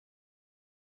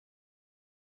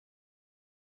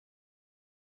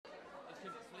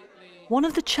One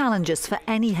of the challenges for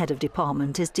any head of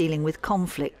department is dealing with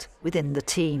conflict within the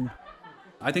team.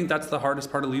 I think that's the hardest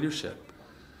part of leadership,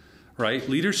 right?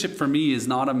 Leadership for me is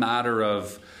not a matter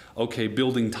of, okay,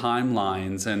 building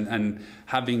timelines and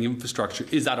having infrastructure.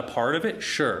 Is that a part of it?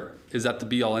 Sure. Is that the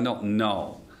be all end all?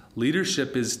 No.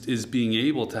 Leadership is being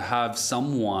able to have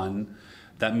someone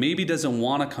that maybe doesn't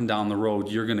want to come down the road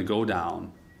you're going to go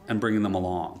down and bringing them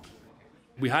along.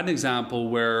 We had an example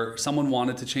where someone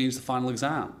wanted to change the final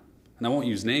exam. And I won't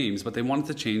use names, but they wanted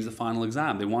to change the final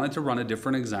exam. They wanted to run a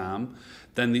different exam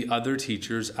than the other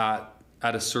teachers at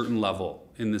a certain level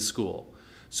in this school.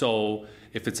 So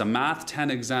if it's a Math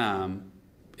 10 exam,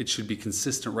 it should be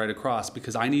consistent right across,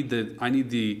 because I need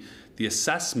the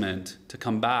assessment to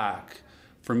come back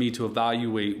for me to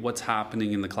evaluate what's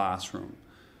happening in the classroom.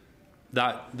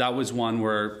 That was one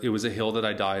where it was a hill that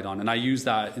I died on, and I used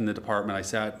that in the department. I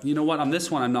said, you know what, on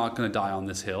this one, I'm not going to die on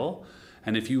this hill.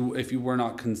 And if we're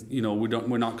not,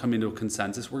 we're not coming to a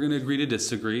consensus, we're going to agree to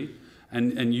disagree,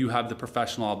 and you have the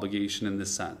professional obligation in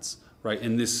this sense, right?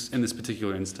 In this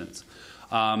particular instance,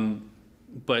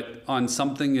 but on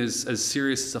something as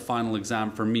serious as a final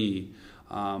exam for me,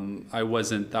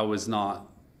 that was not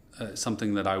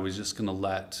something that I was just going to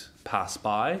let pass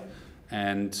by,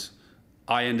 and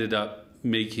I ended up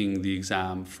making the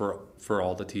exam for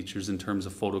all the teachers in terms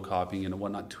of photocopying and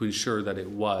whatnot to ensure that it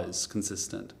was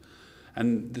consistent.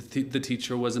 And the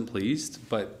teacher wasn't pleased,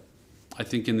 but I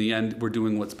think in the end, we're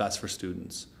doing what's best for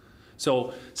students.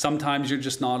 So sometimes you're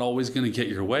just not always going to get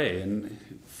your way, and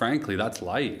frankly, that's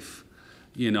life,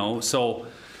 So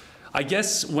I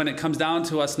guess when it comes down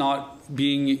to us not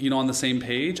being, on the same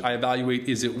page, I evaluate,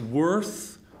 is it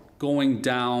worth going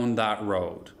down that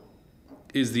road?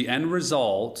 Is the end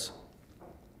result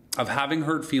of having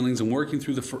hurt feelings and working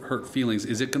through the hurt feelings,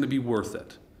 is it going to be worth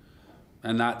it?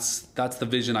 And that's the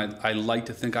vision I like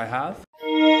to think I have.